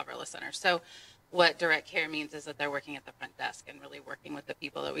at the Poverless Center. So what direct care means is that they're working at the front desk and really working with the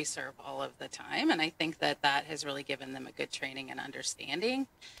people that we serve all of the time. And I think that has really given them a good training and understanding.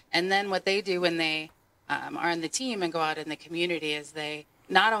 And then what they do when they are on the team and go out in the community is they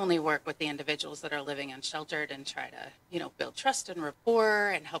not only work with the individuals that are living unsheltered and try to, build trust and rapport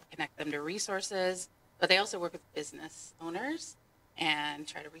and help connect them to resources, but they also work with business owners and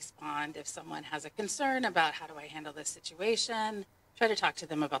try to respond if someone has a concern about how do I handle this situation. Try to talk to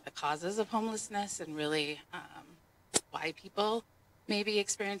them about the causes of homelessness and really why people may be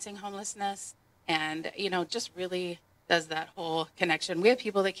experiencing homelessness, and just really does that whole connection. We have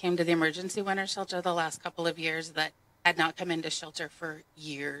people that came to the emergency winter shelter the last couple of years that had not come into shelter for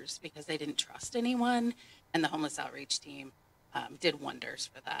years because they didn't trust anyone, and the homeless outreach team did wonders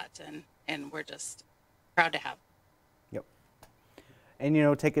for that, and we're just proud to have.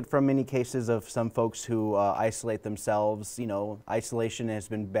 And, take it from many cases of some folks who isolate themselves. Isolation has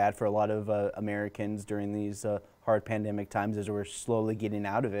been bad for a lot of Americans during these hard pandemic times as we're slowly getting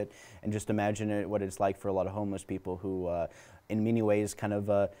out of it. And just imagine what it's like for a lot of homeless people who, in many ways, kind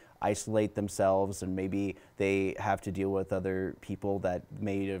of isolate themselves, and maybe they have to deal with other people that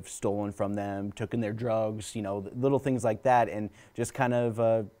may have stolen from them, taken their drugs, little things like that, and just kind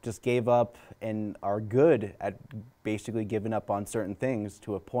of just gave up and are good at basically giving up on certain things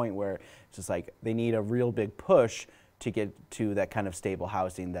to a point where it's just like they need a real big push to get to that kind of stable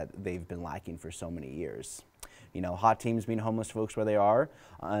housing that they've been lacking for so many years. Hot teams mean homeless folks where they are,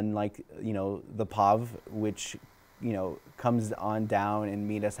 unlike, the POV, which comes on down and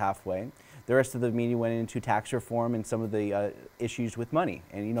meet us halfway. The rest of the meeting went into tax reform and some of the issues with money,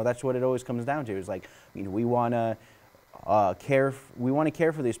 and that's what it always comes down to. Is like, we want to care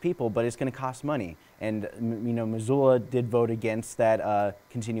for these people, but it's going to cost money. And Missoula did vote against that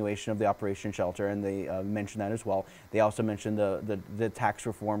continuation of the Operation Shelter, and they mentioned that as well. They also mentioned the tax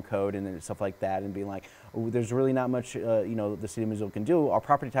reform code and stuff like that, and being like, there's really not much, the city of Missoula can do. Our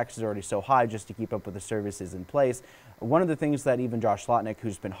property taxes are already so high just to keep up with the services in place. One of the things that even Josh Slotnick,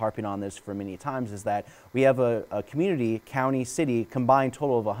 who's been harping on this for many times, is that we have a community, county, city, combined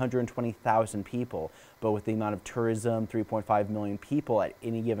total of 120,000 people. But with the amount of tourism, 3.5 million people at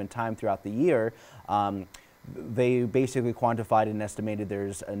any given time throughout the year, they basically quantified and estimated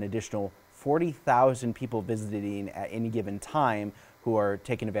there's an additional 40,000 people visiting at any given time who are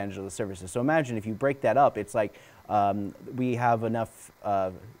taking advantage of the services. So imagine if you break that up, it's like we have enough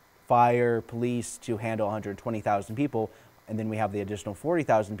fire, police to handle 120,000 people, and then we have the additional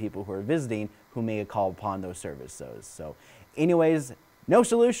 40,000 people who are visiting who may call upon those services. So anyways, no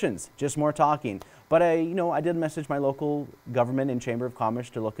solutions, just more talking. But I did message my local government and Chamber of Commerce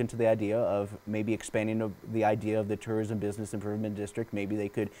to look into the idea of maybe expanding the idea of the Tourism Business Improvement District. Maybe they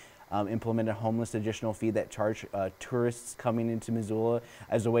could implement a homeless additional fee that charge tourists coming into Missoula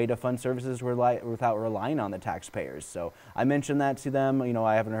as a way to fund services without relying on the taxpayers. So I mentioned that to them.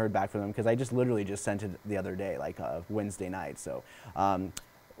 I haven't heard back from them because I just literally just sent it the other day, like Wednesday night. So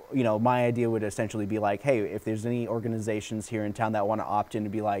my idea would essentially be like, hey, if there's any organizations here in town that want to opt in to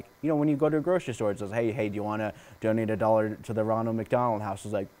be like, when you go to a grocery store, it says, hey, do you want to donate $1 to the Ronald McDonald House?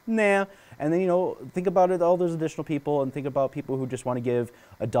 It's like, nah. And then, think about it, all those additional people, and think about people who just want to give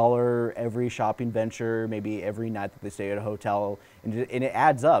 $1 every shopping venture, maybe every night that they stay at a hotel, and it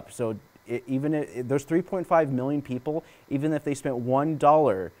adds up. So those 3.5 million people, even if they spent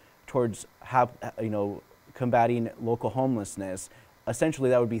 $1 towards combating local homelessness, essentially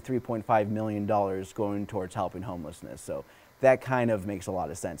that would be $3.5 million going towards helping homelessness. So that kind of makes a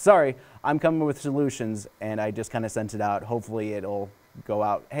lot of sense. Sorry, I'm coming with solutions, and I just kind of sent it out. Hopefully it'll go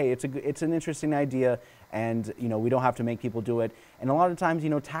out. Hey, it's an interesting idea, and we don't have to make people do it. And a lot of times,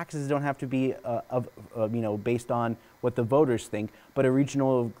 taxes don't have to be based on what the voters think, but a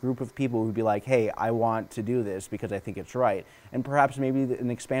regional group of people who'd be like, hey, I want to do this because I think it's right. And perhaps maybe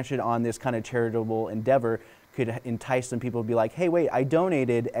an expansion on this kind of charitable endeavor could entice some people to be like, hey, wait, I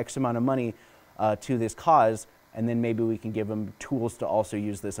donated X amount of money to this cause, and then maybe we can give them tools to also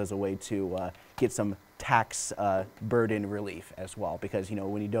use this as a way to get some tax burden relief as well. Because,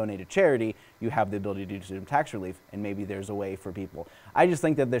 when you donate to charity, you have the ability to do some tax relief, and maybe there's a way for people. I just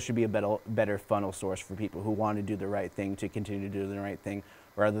think that there should be a better funnel source for people who want to do the right thing to continue to do the right thing,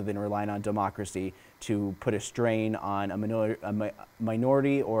 rather than relying on democracy to put a strain on a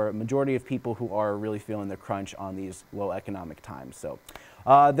minority or a majority of people who are really feeling the crunch on these low economic times. So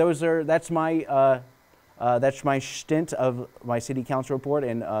that's my stint of my city council report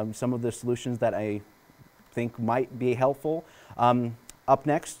and some of the solutions that I think might be helpful. Up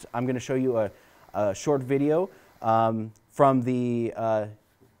next, I'm going to show you a short video from the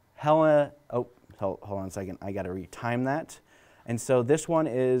Helena. Oh, hold on a second. I got to retime that. And so this one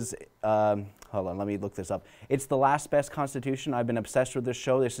is, hold on, let me look this up. It's The Last Best Constitution. I've been obsessed with this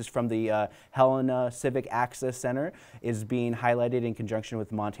show. This is from the Helena Civic Access Center. It's being highlighted in conjunction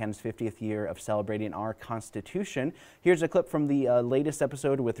with Montana's 50th year of celebrating our Constitution. Here's a clip from the latest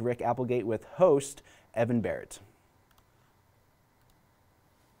episode with Rick Applegate with host Evan Barrett.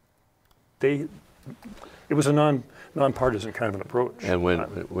 It was a nonpartisan kind of an approach. And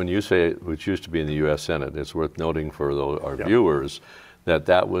when you say which used to be in the U.S. Senate, it's worth noting for our viewers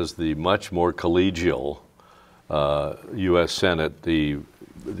that was the much more collegial U.S. Senate, the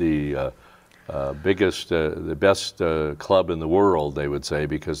biggest, the best club in the world, they would say,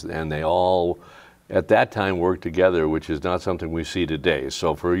 and they all at that time worked together, which is not something we see today.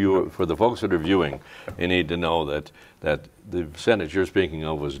 So for the folks that are viewing, they need to know that the Senate you're speaking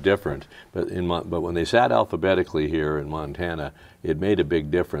of was different. But when they sat alphabetically here in Montana, it made a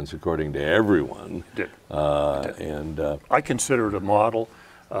big difference according to everyone. It did. I consider it a model.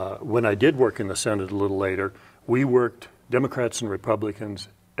 When I did work in the Senate a little later, we worked Democrats and Republicans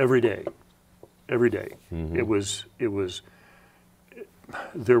every day. Every day. Mm-hmm.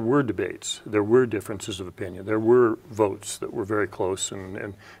 There were debates, there were differences of opinion, there were votes that were very close,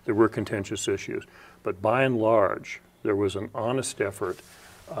 and there were contentious issues. But by and large, there was an honest effort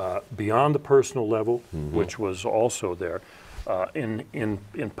beyond the personal level, mm-hmm. which was also there,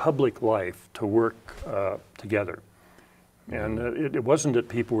 in public life to work together. And it wasn't that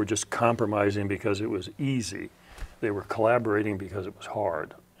people were just compromising because it was easy. They were collaborating because it was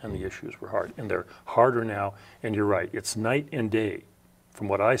hard, and the issues were hard. And they're harder now, and you're right, it's night and day from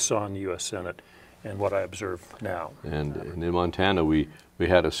what I saw in the U.S. Senate and what I observe now. And in Montana, we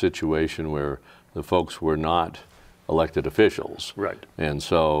had a situation where the folks were not elected officials. Right. And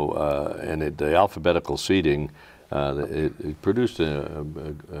so, the alphabetical seating it produced a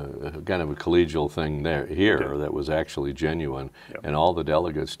kind of a collegial thing here that was actually genuine, and all the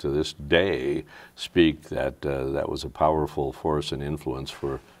delegates to this day speak that that was a powerful force and influence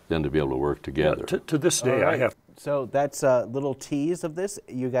for them to be able to work together. To this day, I have. So that's a little tease of this.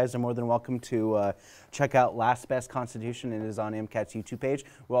 You guys are more than welcome to check out Last Best Constitution. It is on MCAT's YouTube page.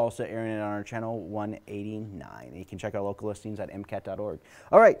 We're also airing it on our channel 189. You can check our local listings at mcat.org.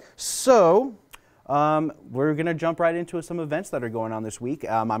 All right, so we're going to jump right into some events that are going on this week.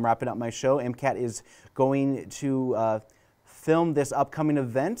 I'm wrapping up my show. MCAT is going to film this upcoming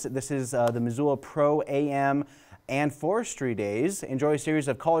event. This is the Missoula Pro AM and Forestry Days. Enjoy a series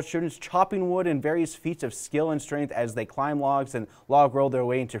of college students chopping wood and various feats of skill and strength as they climb logs and log roll their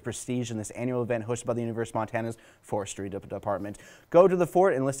way into prestige in this annual event hosted by the University of Montana's Forestry Department. Go to the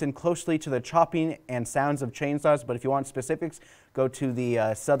fort and listen closely to the chopping and sounds of chainsaws, but if you want specifics, go to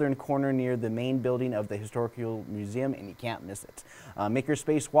the southern corner near the main building of the Historical Museum and you can't miss it.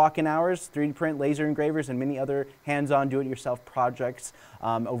 Makerspace walk-in hours, 3D print, laser engravers, and many other hands-on do-it-yourself projects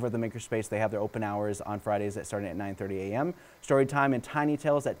over at the Makerspace. They have their open hours on Fridays starting at 9:30 a.m. Story time and Tiny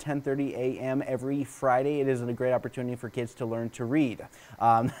Tales at 10:30 a.m. every Friday. It is a great opportunity for kids to learn to read.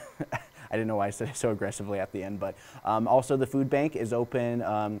 I didn't know why I said it so aggressively at the end, but also the food bank is open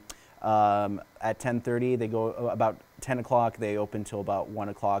at 10:30. They go about 10 o'clock. They open till about 1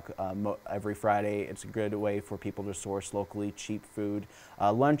 o'clock every Friday. It's a good way for people to source locally cheap food.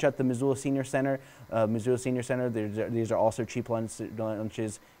 Lunch at the Missoula Senior Center. These are also cheap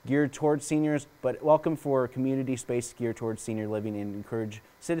lunches geared towards seniors, but welcome for community space geared towards senior living and encourage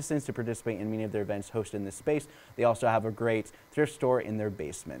citizens to participate in many of their events hosted in this space. They also have a great thrift store in their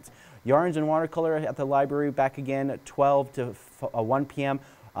basement. Yarns and watercolor at the library back again at 12 to 1 p.m.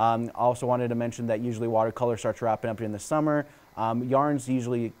 Also wanted to mention that usually watercolor starts wrapping up in the summer. Yarns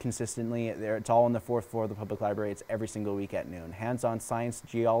usually consistently, it's all on the 4th floor of the public library. It's every single week at noon. Hands-on science,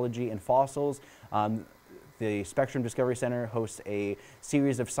 geology, and fossils. The Spectrum Discovery Center hosts a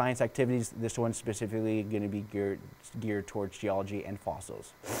series of science activities. This one's specifically going to be geared towards geology and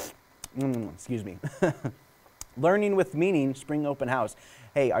fossils. Excuse me. Learning with Meaning, Spring Open House.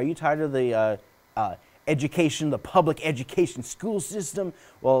 Hey, are you tired of the education, the public education school system?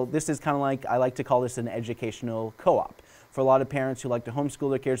 Well, this is kind of like, I like to call this an educational co-op. For a lot of parents who like to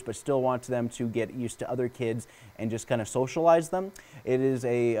homeschool their kids but still want them to get used to other kids and just kind of socialize them, it is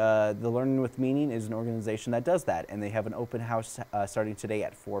the Learning with Meaning is an organization that does that, and they have an open house starting today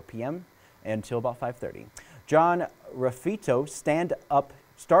at 4 p.m. until about 5:30. John Raffito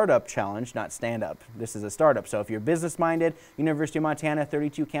Startup Challenge, not stand up. This is a startup. So if you're business minded, University of Montana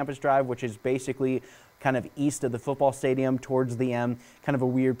 32 Campus Drive, which is basically kind of east of the football stadium towards the M. Kind of a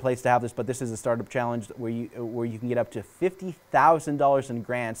weird place to have this, but this is a startup challenge where you can get up to $50,000 in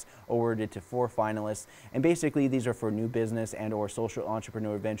grants awarded to 4 finalists. And basically these are for new business and or social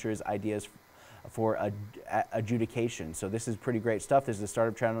entrepreneur ventures, ideas for adjudication. So this is pretty great stuff. This is a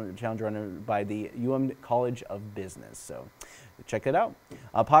startup challenge run by the College of Business. So check it out.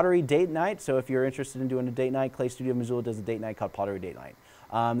 Pottery Date Night. So if you're interested in doing a date night, Clay Studio Missoula does a date night called Pottery Date Night.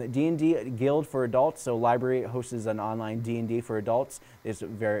 D&D Guild for Adults. So library hosts an online D&D for adults. It's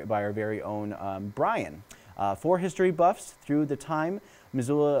by our very own Brian. For history buffs through the time,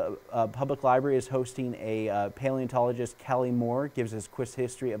 Missoula Public Library is hosting a paleontologist, Callie Moore, gives us quick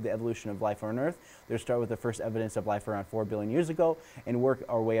history of the evolution of life on Earth. They'll start with the first evidence of life around 4 billion years ago and work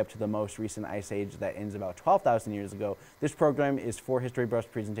our way up to the most recent ice age that ends about 12,000 years ago. This program is for history buffs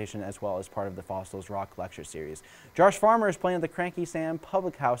presentation as well as part of the Fossils Rock lecture series. Josh Farmer is playing at the Cranky Sam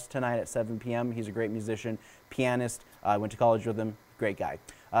Public House tonight at 7 p.m. He's a great musician, pianist, went to college with him, great guy.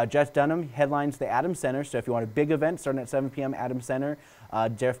 Jeff Dunham headlines the Adams Center, so if you want a big event starting at 7 p.m. Adams Center,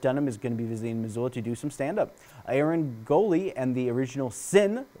 Jeff Dunham is going to be visiting Missoula to do some stand-up. Aaron Goley and the Original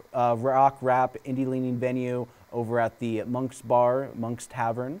Sin, rock, rap, indie-leaning venue over at the Monk's Bar, Monk's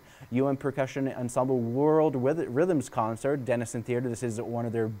Tavern. UM Percussion Ensemble World Rhythms Concert, Denison Theater. This is one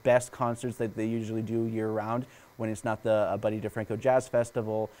of their best concerts that they usually do year-round when it's not the Buddy DeFranco Jazz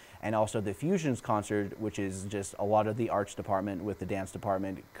Festival, and also the Fusions Concert, which is just a lot of the arts department with the dance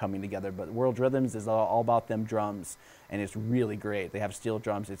department coming together. But World Rhythms is all about them drums, and it's really great. They have steel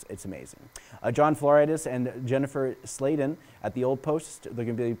drums. It's amazing. John Floridas and Jennifer Sladen at the Old Post. They're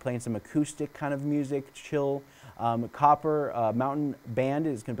going to be playing some acoustic kind of music, chill. Copper Mountain Band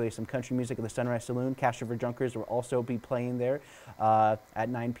is going to play some country music at the Sunrise Saloon. Cash for Junkers will also be playing there at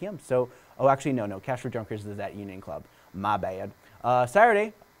 9 p.m. So, oh, actually, no, Cash for Junkers is at Union Club. My bad.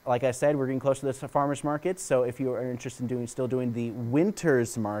 Saturday, like I said, we're getting close to the farmers markets. So if you are interested in still doing the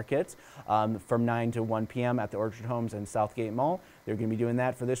Winters Market from 9 to 1 p.m. at the Orchard Homes and Southgate Mall, they're going to be doing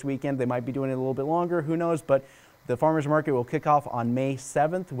that for this weekend. They might be doing it a little bit longer, who knows, but The farmers market will kick off on May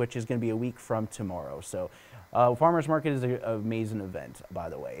 7th, which is going to be a week from tomorrow. So farmers market is an amazing event, by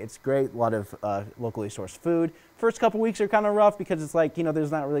the way. It's great, a lot of locally sourced food. First couple weeks are kind of rough because it's like,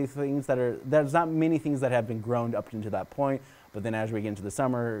 there's not many things that have been grown up into that point. But then as we get into the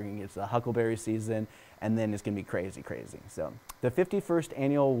summer, it's the huckleberry season, and then it's going to be crazy, crazy. So the 51st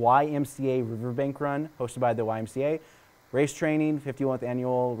annual YMCA Riverbank Run, hosted by the YMCA. Race training, 51st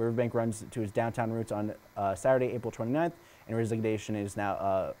annual Riverbank runs to its downtown routes on Saturday, April 29th, and resignation is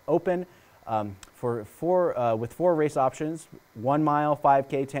now open with 4 race options: 1 mile,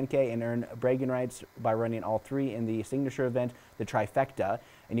 5K, 10K, and earn bragging rights by running all 3 in the signature event, the Trifecta.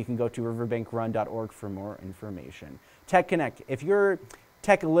 And you can go to riverbankrun.org for more information. Tech Connect. If you're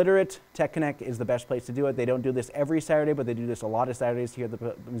tech illiterate, Tech Connect is the best place to do it. They don't do this every Saturday, but they do this a lot of Saturdays here at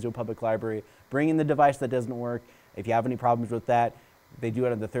the Missoula Public Library. Bring in the device that doesn't work. If you have any problems with that, they do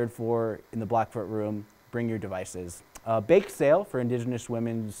it on the 3rd floor in the Blackfoot room. Bring your devices. Bake sale for Indigenous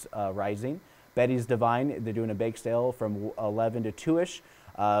Women's Rising. Betty's Divine, they're doing a bake sale from 11 to 2-ish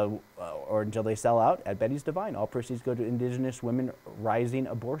or until they sell out at Betty's Divine. All proceeds go to Indigenous Women Rising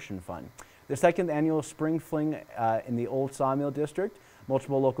Abortion Fund. The 2nd annual Spring Fling in the Old Sawmill District.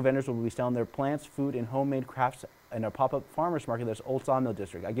 Multiple local vendors will be selling their plants, food, and homemade crafts in a pop-up farmers market that's Old Sawmill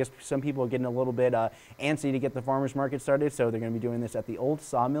District. I guess some people are getting a little bit antsy to get the farmers market started, so they're going to be doing this at the Old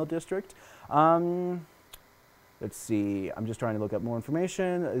Sawmill District. Let's see, I'm just trying to look up more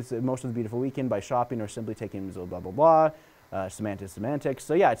information. It's most of the beautiful weekend by shopping or simply taking blah, blah, blah. Semantics.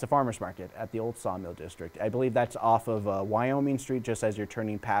 So yeah, it's a farmer's market at the Old Sawmill District. I believe that's off of Wyoming Street, just as you're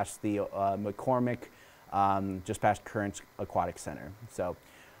turning past the McCormick, just past Currents Aquatic Center. So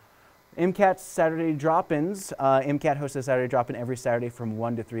MCAT's Saturday drop-ins. MCAT hosts a Saturday drop-in every Saturday from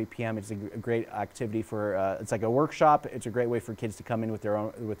 1 to 3 p.m. It's a great activity for, it's like a workshop. It's a great way for kids to come in with their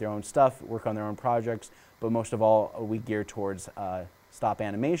own stuff, work on their own projects, but most of all, we gear towards stop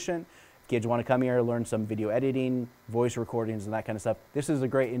animation. If kids want to come here, learn some video editing, voice recordings, and that kind of stuff. This is a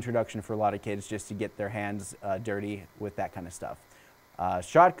great introduction for a lot of kids just to get their hands dirty with that kind of stuff.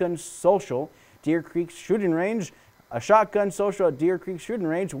 Shotgun Social, Deer Creek Shooting Range. A shotgun social at Deer Creek Shooting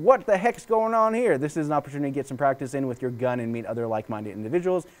Range. What the heck's going on here? This is an opportunity to get some practice in with your gun and meet other like-minded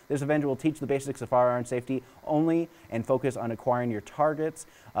individuals. This event will teach the basics of firearm safety only and focus on acquiring your targets.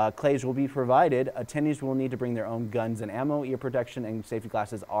 Clays will be provided. Attendees will need to bring their own guns and ammo. Ear protection and safety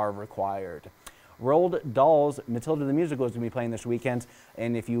glasses are required. Rolled Dolls, Matilda the Musical is going to be playing this weekend.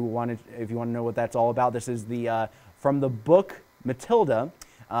 And if you want to know what that's all about, this is the from the book Matilda.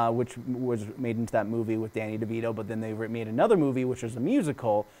 Which was made into that movie with Danny DeVito, but then they made another movie, which was a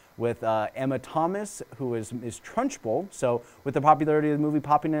musical with Emma Thomas, who is Trunchbull. So with the popularity of the movie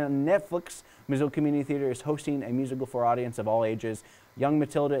popping on Netflix, Missoula Community Theater is hosting a musical for an audience of all ages. Young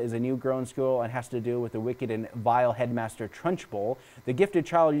Matilda is a new grown school and has to deal with the wicked and vile headmaster Trunchbull. The gifted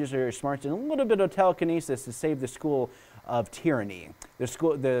child uses her smarts and a little bit of telekinesis to save the school of tyranny.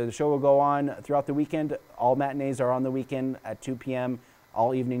 The show will go on throughout the weekend. All matinees are on the weekend at 2 p.m.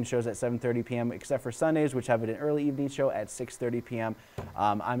 All evening shows at 7:30 p.m. except for Sundays, which have an early evening show at 6:30 p.m.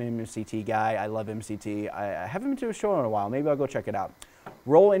 I'm an MCT guy. I love MCT. I haven't been to a show in a while. Maybe I'll go check it out.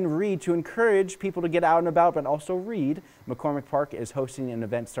 Roll and Read, to encourage people to get out and about but also read. McCormick Park is hosting an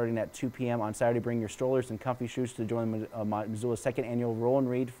event starting at 2 p.m. on Saturday. Bring your strollers and comfy shoes to join Missoula's 2nd annual Roll and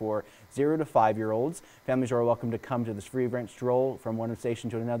Read for 0 to 5-year-olds. Families are welcome to come to this free event, stroll from one station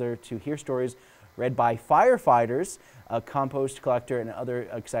to another to hear stories read by firefighters, a compost collector, and other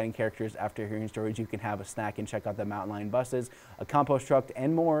exciting characters. After hearing stories, you can have a snack and check out the Mountain Lion buses, a compost truck,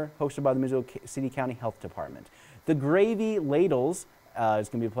 and more, hosted by the Missoula City County Health Department. The Gravy Ladles is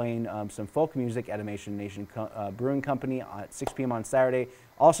going to be playing some folk music at Animation Nation Brewing Company at 6 p.m. on Saturday.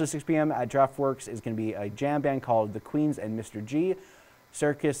 Also 6 p.m. at Draftworks is going to be a jam band called The Queens and Mr. G.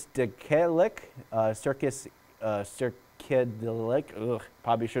 Circus Dekelic,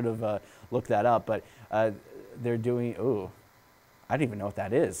 probably should have looked that up, but they're doing, I don't even know what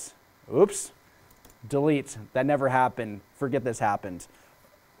that is. Oops. Delete. That never happened. Forget this happened.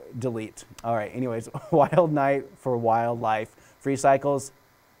 Delete. All right, anyways, Wild Night for Wildlife. Free Cycles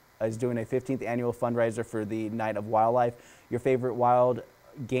is doing a 15th annual fundraiser for the Night of Wildlife. Your favorite wild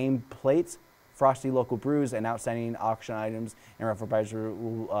game plates, frosty local brews, and outstanding auction items and raffle prizes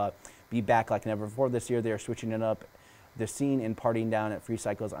will be back like never before. This year they are switching it up. The scene and partying down at Free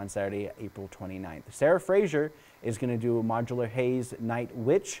Cycles on Saturday, April 29th. Sarah Fraser is going to do a Modular Haze Night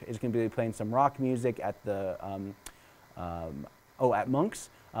Witch. Is going to be playing some rock music at the at Monk's.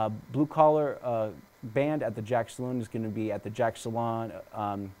 Blue Collar Band at the Jack Saloon is going to be at the Jack Salon.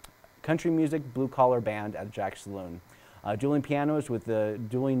 Country music, Blue Collar Band at Jack Saloon. Dueling Pianos with the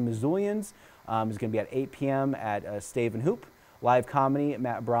Dueling Missoulians is going to be at 8 p.m. at Stave and Hoop. Live Comedy,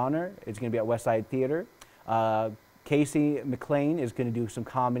 Matt Bronner is going to be at Westside Theater. Casey McLean is going to do some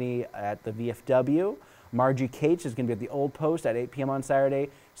comedy at the VFW. Margie Cates is going to be at the Old Post at 8 p.m. on Saturday.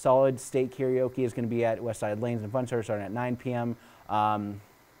 Solid State Karaoke is going to be at Westside Lanes and Fun Center starting at 9 p.m.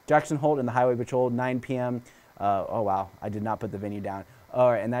 Jackson Holt and the Highway Patrol, 9 p.m. Oh, wow, I did not put the venue down. All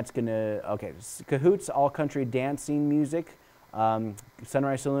right, and that's going to, okay, Cahoots All Country Dancing Music.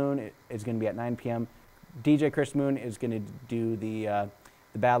 Sunrise Saloon is going to be at 9 p.m. DJ Chris Moon is going to do the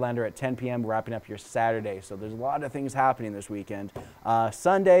Badlander at 10 p.m., wrapping up your Saturday. So there's a lot of things happening this weekend.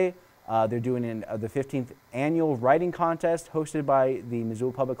 Sunday, they're doing the 15th annual writing contest hosted by the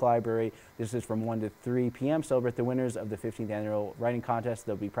Missoula Public Library. This is from 1 to 3 p.m. Celebrate the winners of the 15th annual writing contest.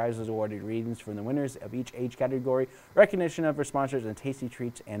 There'll be prizes awarded, readings from the winners of each age category, recognition of our sponsors, and tasty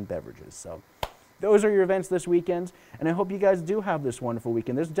treats and beverages. So those are your events this weekend, and I hope you guys do have this wonderful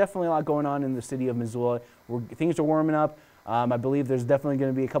weekend. There's definitely a lot going on in the city of Missoula. Things are warming up. I believe there's definitely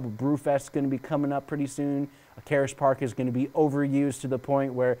going to be a couple brew fests going to be coming up pretty soon. Karis Park is going to be overused to the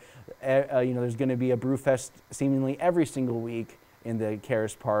point where there's going to be a brew fest seemingly every single week in the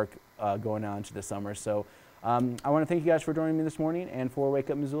Karis Park going on to the summer. So I want to thank you guys for joining me this morning, and for Wake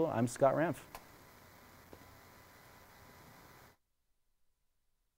Up Missoula, I'm Scott Ramph.